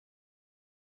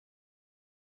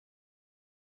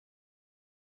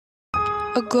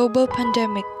A global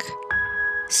pandemic,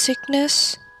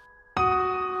 sickness,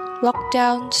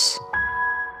 lockdowns,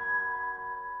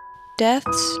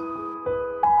 deaths,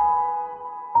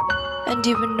 and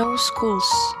even no schools.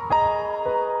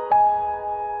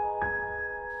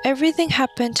 Everything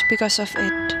happened because of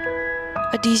it,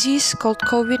 a disease called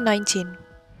COVID-19.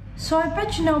 So I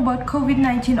bet you know about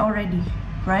COVID-19 already,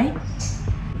 right?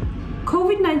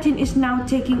 COVID-19 is now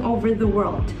taking over the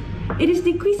world. It is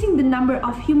decreasing the number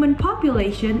of human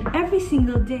population every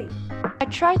single day. I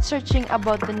tried searching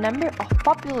about the number of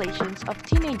populations of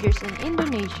teenagers in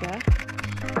Indonesia,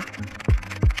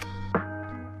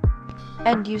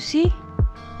 and you see,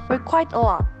 we're quite a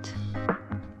lot.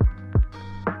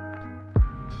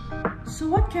 So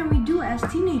what can we do as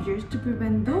teenagers to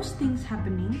prevent those things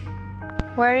happening?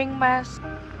 Wearing masks,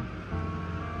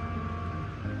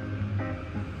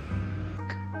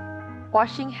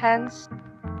 washing hands,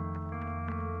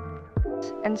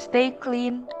 and stay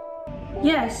clean.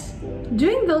 Yes,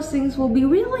 doing those things will be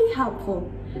really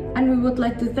helpful, and we would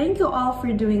like to thank you all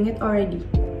for doing it already.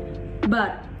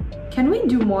 But can we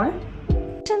do more?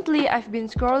 Recently, I've been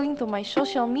scrolling through my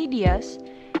social medias,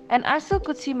 and I still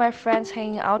could see my friends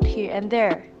hanging out here and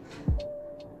there.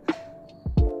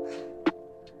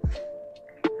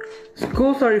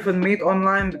 Schools are even made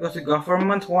online because the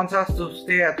government wants us to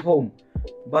stay at home.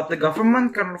 But the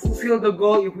government can fulfill the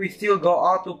goal if we still go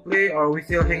out to play or we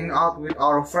still hang out with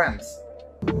our friends.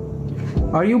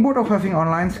 Are you bored of having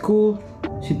online school?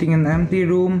 Sitting in an empty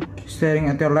room, staring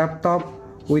at your laptop,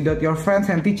 without your friends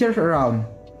and teachers around?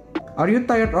 Are you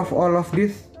tired of all of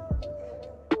this?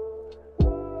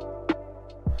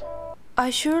 I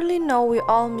surely know we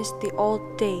all miss the old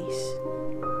days.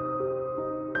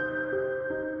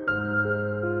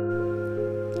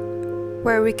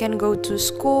 Where we can go to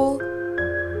school,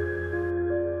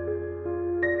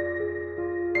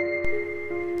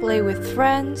 play with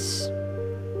friends,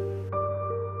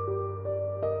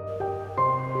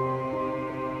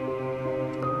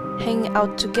 hang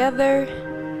out together,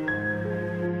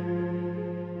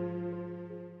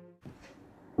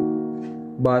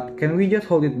 but can we just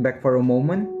hold it back for a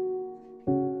moment?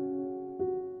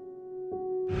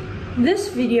 This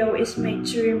video is made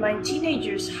to remind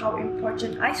teenagers how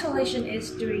important isolation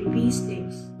is during these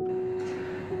days.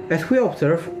 As we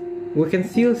observe, we can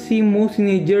still see most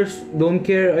teenagers don't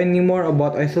care anymore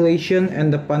about isolation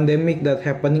and the pandemic that's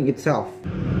happening itself.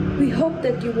 We hope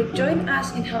that you would join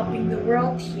us in helping the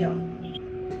world heal.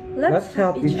 Let's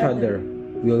help each other.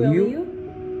 Will you?